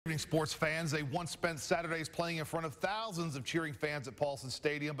Evening sports fans, they once spent Saturdays playing in front of thousands of cheering fans at Paulson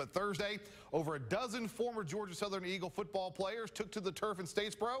Stadium, but Thursday, over a dozen former Georgia Southern Eagle football players took to the turf in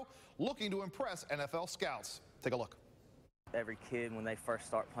Statesboro looking to impress NFL scouts. Take a look. Every kid, when they first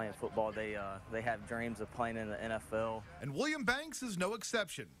start playing football, they have dreams of playing in the NFL. And William Banks is no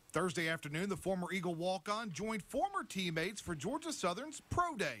exception. Thursday afternoon, the former Eagle walk-on joined former teammates for Georgia Southern's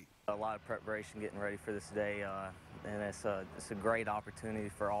Pro Day. A lot of preparation getting ready for this day, and it's a great opportunity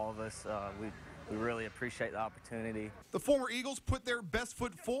for all of us. We really appreciate the opportunity. The former Eagles put their best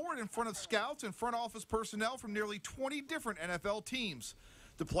foot forward in front of scouts and front office personnel from nearly 20 different NFL teams.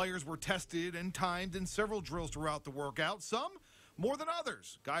 The players were tested and timed in several drills throughout the workout, some more than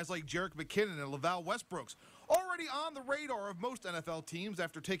others. Guys like Jerick McKinnon and Laval Westbrooks already on the radar of most NFL teams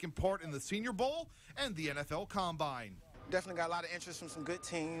after taking part in the Senior Bowl and the NFL Combine. Definitely got a lot of interest from some good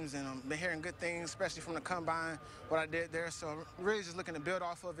teams, and been hearing good things, especially from the Combine, what I did there. So really just looking to build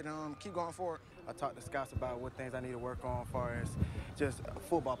off of it and keep going forward. I talked to scouts about what things I need to work on as far as just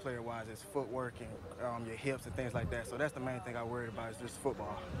football player-wise, it's footwork and your hips and things like that. So that's the main thing I worried about is just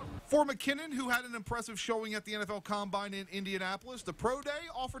football. For McKinnon, who had an impressive showing at the NFL Combine in Indianapolis, the Pro Day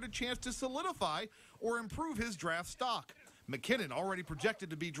offered a chance to solidify or improve his draft stock. McKinnon already projected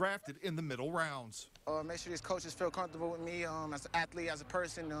to be drafted in the middle rounds. Make sure these coaches feel comfortable with me as an athlete, as a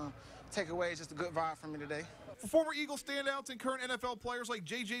person. Take away just a good vibe from me today. For former Eagle standouts and current NFL players like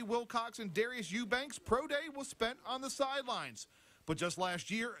J.J. Wilcox and Darius Eubanks, Pro Day was spent on the sidelines. But just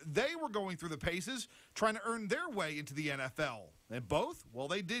last year, they were going through the paces, trying to earn their way into the NFL. And both, well,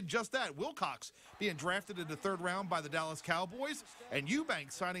 they did just that. Wilcox being drafted in the third round by the Dallas Cowboys, and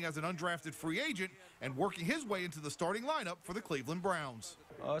Eubanks signing as an undrafted free agent and working his way into the starting lineup for the Cleveland Browns.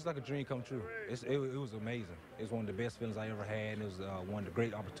 It's like a dream come true. It was amazing. It was one of the best feelings I ever had, and it was one of the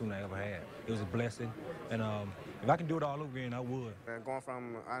great opportunities I ever had. It was a blessing, and if I can do it all over again, I would. Going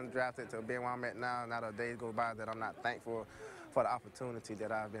from undrafted to being where I'm at now, not a day goes by that I'm not thankful for the opportunity that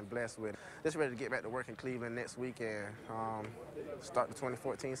I've been blessed with. Just ready to get back to work in Cleveland next week and start the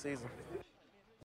 2014 season.